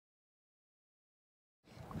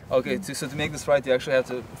Okay, so to make this right, you actually have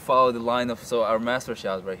to follow the line of, so our master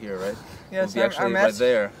shot right here, right? Yes, will be actually right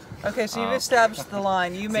there. Okay, so you've established the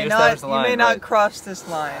line. You may so not cross this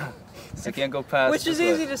line. So you can't go past. Which is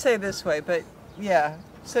easy to say this way, but yeah.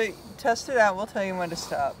 So test it out. We'll tell you when to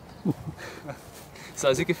stop. So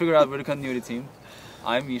as you can figure out, we're the continuity team.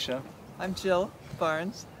 I'm Misha. I'm Jill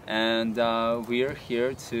Barnes. And we are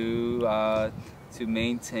here to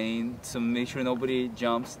make sure nobody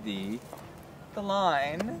jumps the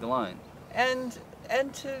line. The line. And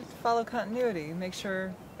to follow continuity, make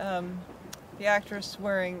sure the actress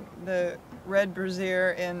wearing the red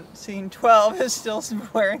brassiere in scene 12 is still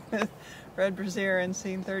wearing the red brassiere in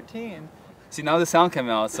scene 13. See, now the sound came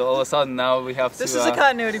out, so all of a sudden now we have to... This is a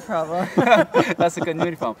continuity problem. That's a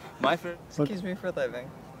continuity problem. My favorite... Excuse me for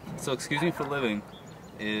living. So, excuse me for living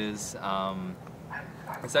is...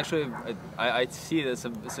 it's actually... I see it as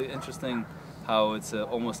it's interesting how it's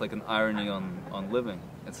almost like an irony on living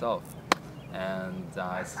itself. And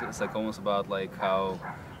it's like almost about like how,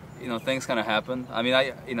 you know, things kind of happen. I mean,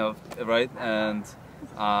 right? And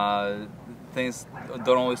things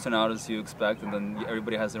don't always turn out as you expect, and then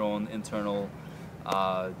everybody has their own internal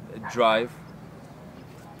drive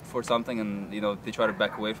for something, and you know, they try to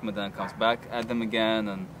back away from it, then it comes back at them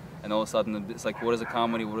again, and all of a sudden it's like, what is a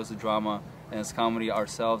comedy, what is a drama? And it's comedy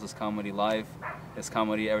ourselves, it's comedy life, it's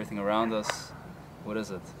comedy everything around us. What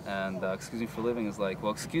is it? And excuse me for living is like,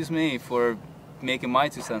 well, excuse me for making my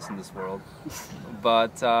 2 cents in this world,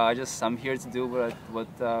 but I'm here to do what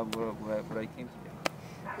I came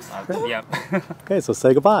to do. Yeah. Okay, so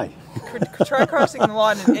say goodbye. Try crossing the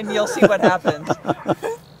lawn and you'll see what happens.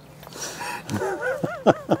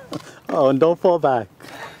 Oh, and don't fall back.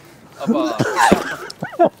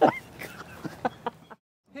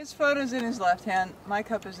 His photo's in his left hand, my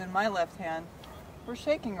cup is in my left hand. We're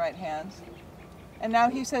shaking right hands. And now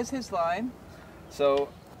he says his line. So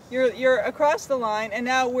you're across the line, and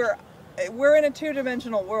now we're in a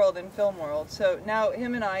 2-dimensional world in film world. So now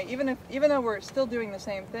him and I, even though we're still doing the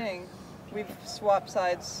same thing, we've swapped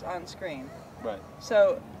sides on screen. Right.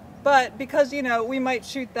 So, but because you know we might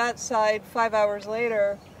shoot that side 5 hours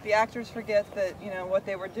later, the actors forget that you know what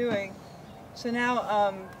they were doing. So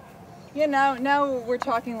now, yeah, now we're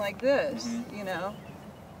talking like this, you know,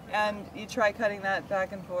 and you try cutting that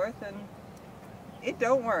back and forth, and it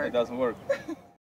don't work. It doesn't work.